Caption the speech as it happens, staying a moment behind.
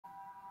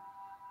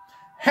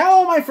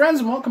Hello, my friends,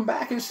 and welcome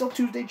back. It is still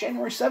Tuesday,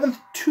 January 7th,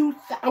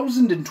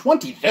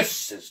 2020.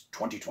 This is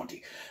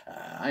 2020.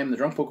 I am the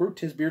Drunk Poke Root.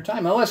 'Tis beer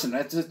time. Now, listen,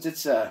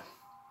 it's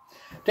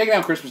taking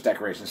out Christmas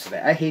decorations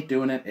today. I hate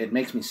doing it. It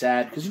makes me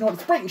sad because, you know,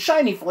 it's bright and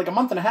shiny for like a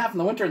month and a half in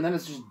the winter, and then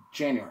it's just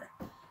January,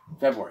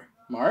 February,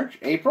 March,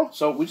 April.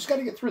 So we just got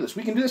to get through this.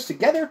 We can do this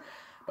together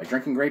by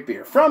drinking great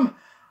beer. From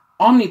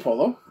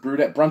Omnipollo, brewed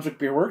at Brunswick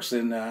Beer Works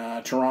in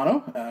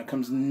Toronto,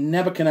 comes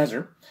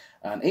Nebuchadnezzar.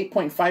 An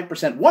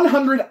 8.5%,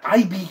 100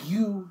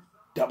 IBU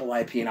double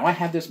IPA. Now, I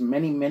had this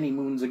many, many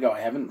moons ago.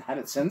 I haven't had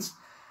it since.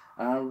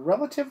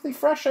 Relatively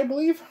fresh, I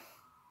believe.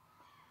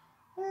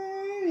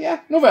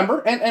 Yeah,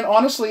 November. And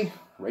honestly,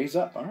 raise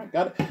up. All right,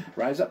 got it.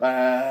 Rise up.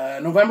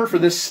 November for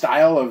this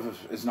style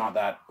is not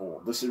that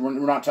old. This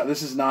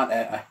is not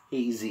a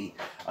hazy,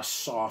 a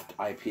soft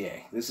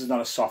IPA. This is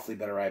not a softly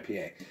better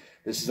IPA.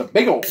 This is a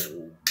big old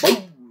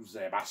boozy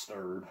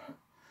bastard,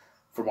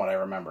 from what I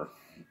remember.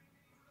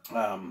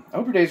 I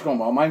hope your day's going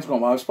well. Mine's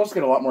going well. I was supposed to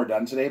get a lot more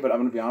done today, but I'm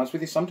going to be honest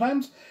with you.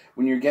 Sometimes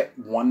when you get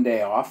one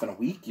day off in a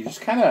week, you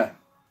just kind of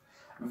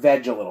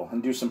veg a little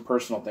and do some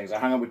personal things. I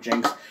hung out with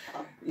Jinx.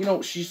 You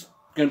know, she's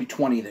going to be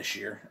 20 this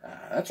year.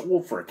 That's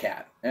old for a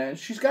cat. And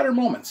she's got her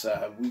moments.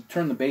 We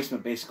turned the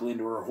basement basically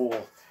into her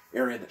whole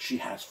area that she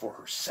has for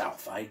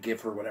herself. I give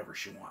her whatever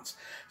she wants.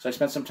 So I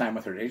spent some time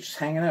with her today just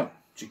hanging out.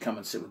 She'd come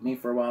and sit with me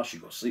for a while.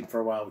 She'd go sleep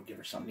for a while. We'd give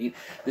her something to eat.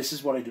 This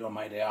is what I do on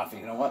my day off.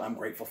 And you know what? I'm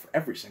grateful for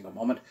every single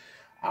moment.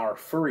 Our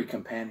furry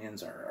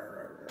companions,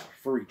 our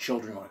furry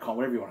children,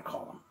 whatever you want to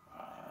call them.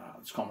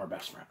 Let's call them our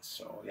best friends.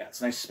 So, yeah,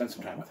 it's nice to spend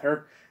some time with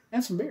her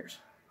and some beers.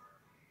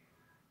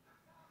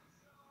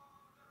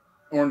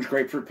 Orange,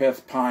 grapefruit,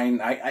 pith,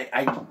 pine.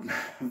 I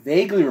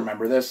vaguely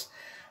remember this,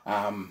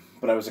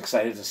 but I was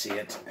excited to see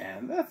it.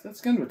 And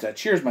that's going to do it.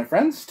 Cheers, my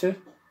friends, to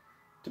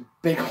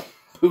big old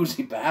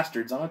boozy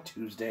bastards on a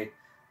Tuesday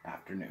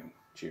afternoon.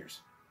 Cheers.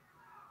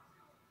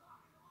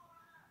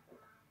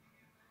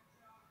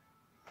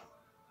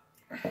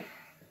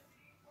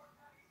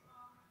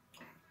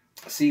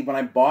 See, when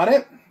I bought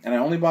it, and I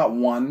only bought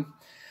one,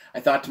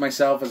 I thought to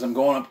myself as I'm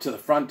going up to the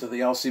front of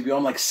the LCBO,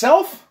 I'm like,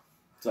 self?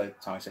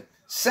 That's how I say,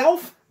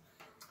 self?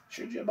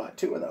 Should you have bought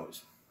two of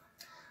those?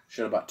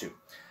 Should have bought two.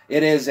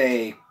 It is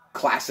a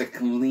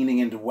classic leaning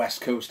into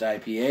West Coast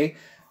IPA.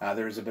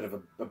 There's a bit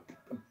of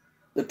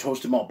a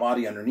toasted malt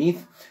body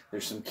underneath.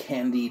 There's some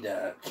candied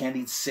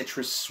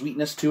citrus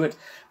sweetness to it,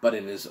 but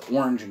it is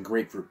orange and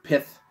grapefruit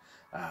pith.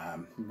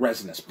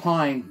 Resinous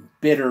pine,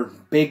 bitter,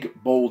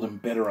 big, bold, and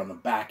bitter on the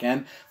back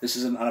end. This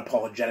is an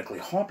unapologetically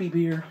hoppy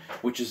beer,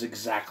 which is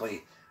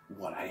exactly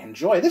what I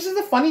enjoy. This is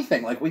the funny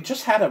thing. Like, we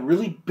just had a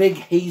really big,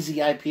 hazy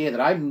IPA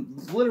that I'm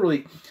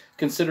literally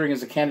considering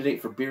as a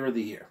candidate for beer of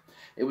the year.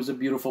 It was a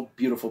beautiful,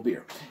 beautiful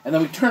beer. And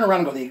then we turn around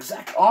and go the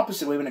exact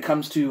opposite way when it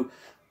comes to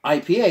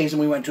IPAs, and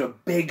we went to a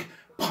big,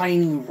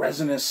 piney,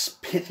 resinous,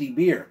 pithy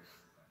beer.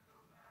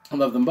 I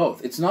love them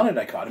both. It's not a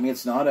dichotomy.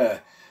 It's not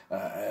a...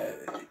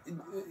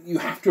 you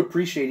have to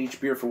appreciate each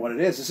beer for what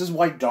it is. This is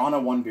why Donna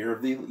won Beer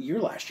of the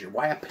Year last year.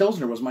 Why a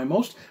Pilsner was my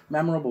most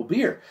memorable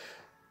beer.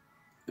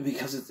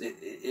 Because it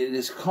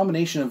is a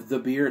combination of the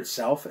beer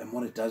itself and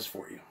what it does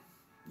for you.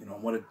 You know,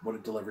 what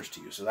it delivers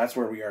to you. So that's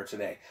where we are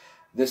today.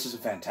 This is a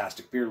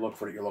fantastic beer. Look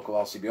for it at your local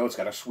LCBO. It's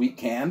got a sweet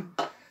can.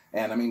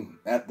 And I mean,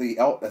 at the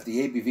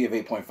ABV of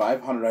 8.5,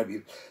 100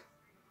 IBU,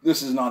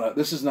 this is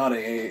not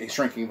a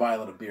shrinking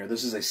violet of beer.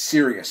 This is a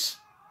serious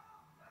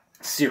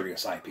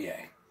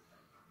IPA.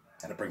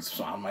 And it brings a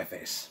smile on my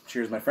face.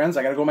 Cheers, my friends.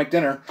 I got to go make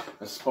dinner.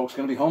 This folks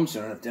going to be home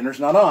soon. And if dinner's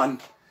not on,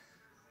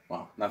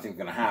 well, nothing's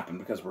going to happen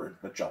because we're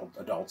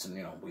adults and,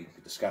 you know, we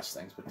discuss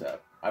things.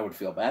 But I would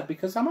feel bad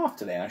because I'm off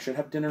today and I should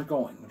have dinner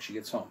going when she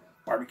gets home.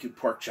 Barbecued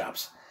pork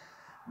chops.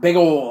 Big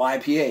ol'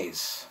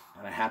 IPAs.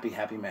 And a happy,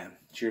 happy man.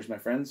 Cheers, my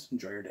friends.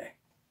 Enjoy your day.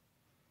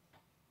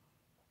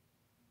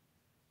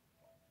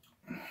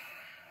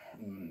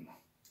 You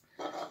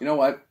know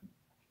what?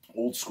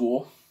 Old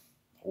school,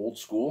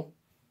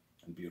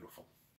 and beautiful.